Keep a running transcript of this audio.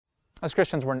As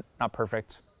Christians, we're not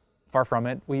perfect. Far from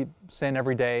it. We sin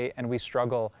every day and we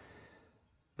struggle.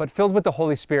 But filled with the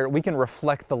Holy Spirit, we can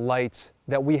reflect the light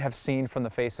that we have seen from the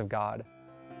face of God.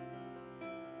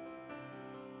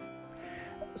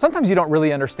 Sometimes you don't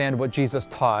really understand what Jesus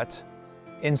taught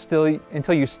until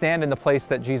you stand in the place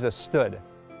that Jesus stood.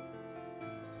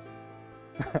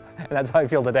 And that's how I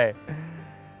feel today.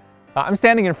 I'm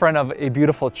standing in front of a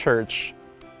beautiful church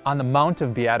on the Mount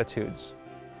of Beatitudes.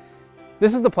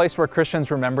 This is the place where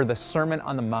Christians remember the Sermon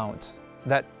on the Mount,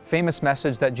 that famous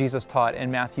message that Jesus taught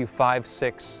in Matthew 5,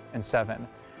 6, and 7.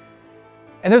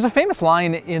 And there's a famous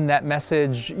line in that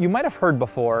message you might have heard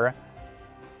before,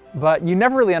 but you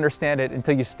never really understand it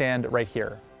until you stand right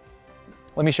here.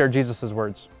 Let me share Jesus'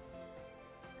 words.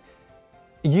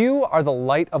 You are the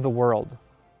light of the world.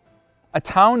 A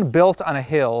town built on a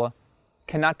hill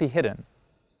cannot be hidden.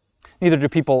 Neither do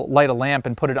people light a lamp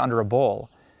and put it under a bowl.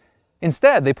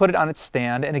 Instead, they put it on its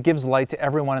stand and it gives light to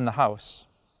everyone in the house.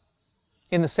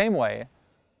 In the same way,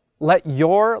 let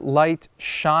your light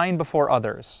shine before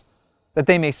others, that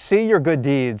they may see your good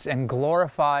deeds and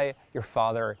glorify your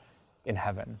Father in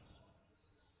heaven.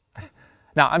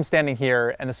 Now, I'm standing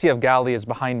here and the Sea of Galilee is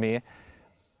behind me,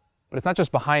 but it's not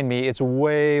just behind me, it's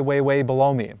way, way, way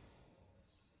below me.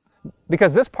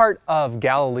 Because this part of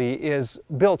Galilee is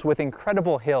built with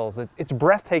incredible hills. It's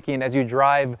breathtaking as you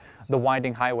drive the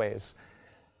winding highways.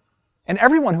 And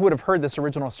everyone who would have heard this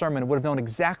original sermon would have known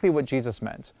exactly what Jesus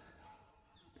meant.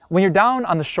 When you're down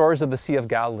on the shores of the Sea of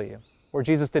Galilee, where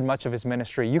Jesus did much of his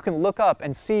ministry, you can look up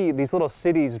and see these little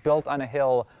cities built on a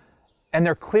hill, and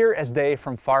they're clear as day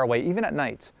from far away, even at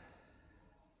night.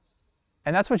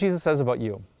 And that's what Jesus says about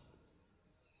you.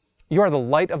 You are the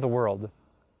light of the world.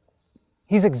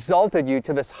 He's exalted you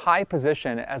to this high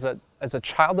position as a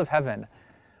child of heaven.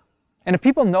 And if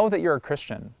people know that you're a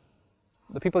Christian,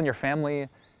 the people in your family,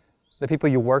 the people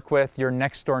you work with, your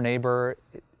next door neighbor,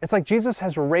 it's like Jesus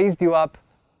has raised you up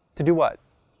to do what?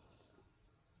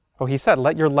 Oh, he said,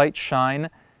 let your light shine,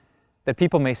 that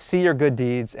people may see your good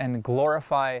deeds and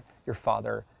glorify your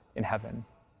Father in heaven.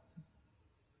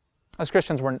 As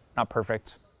Christians, we're not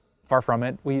perfect. Far from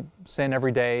it. We sin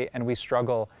every day and we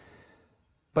struggle.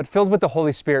 But filled with the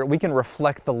Holy Spirit, we can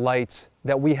reflect the light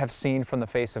that we have seen from the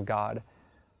face of God.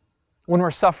 When we're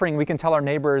suffering, we can tell our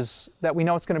neighbors that we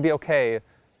know it's going to be okay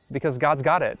because God's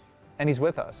got it and He's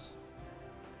with us.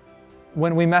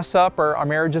 When we mess up or our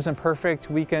marriage isn't perfect,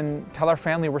 we can tell our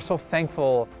family we're so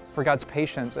thankful for God's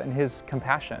patience and His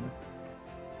compassion.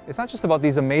 It's not just about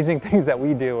these amazing things that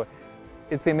we do,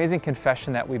 it's the amazing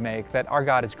confession that we make that our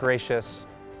God is gracious,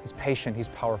 He's patient, He's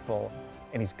powerful,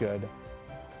 and He's good.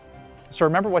 So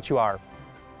remember what you are.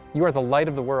 You are the light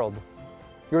of the world.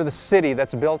 You are the city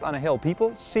that's built on a hill.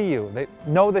 People see you. They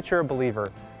know that you're a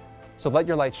believer. So let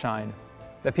your light shine,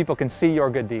 that people can see your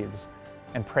good deeds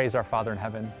and praise our Father in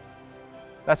heaven.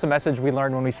 That's the message we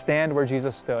learn when we stand where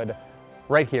Jesus stood,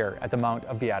 right here at the Mount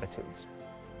of Beatitudes.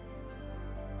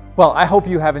 Well, I hope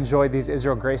you have enjoyed these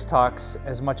Israel Grace Talks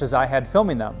as much as I had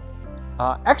filming them.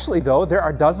 Actually, though, there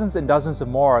are dozens and dozens of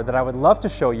more that I would love to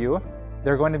show you.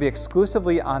 They're going to be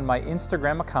exclusively on my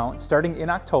Instagram account starting in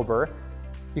October.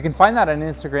 You can find that on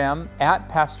Instagram at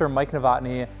Pastor Mike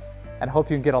Novotny, and hope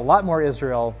you can get a lot more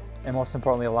Israel and most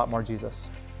importantly, a lot more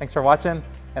Jesus. Thanks for watching,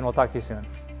 and we'll talk to you soon.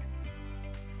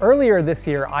 Earlier this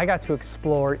year, I got to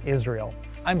explore Israel.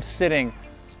 I'm sitting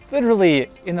literally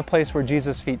in the place where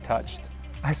Jesus' feet touched.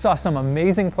 I saw some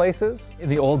amazing places in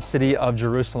the old city of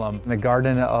Jerusalem, the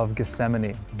Garden of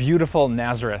Gethsemane, beautiful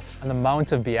Nazareth, on the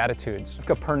Mount of Beatitudes,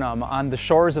 Capernaum, on the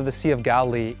shores of the Sea of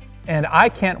Galilee. And I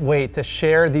can't wait to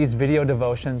share these video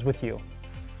devotions with you.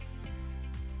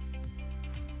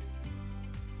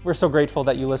 We're so grateful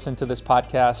that you listen to this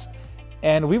podcast,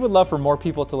 and we would love for more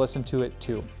people to listen to it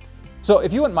too. So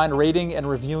if you wouldn't mind rating and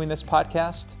reviewing this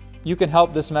podcast, you can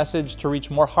help this message to reach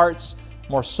more hearts,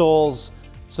 more souls,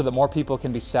 so that more people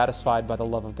can be satisfied by the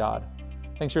love of God.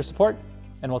 Thanks for your support,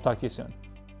 and we'll talk to you soon.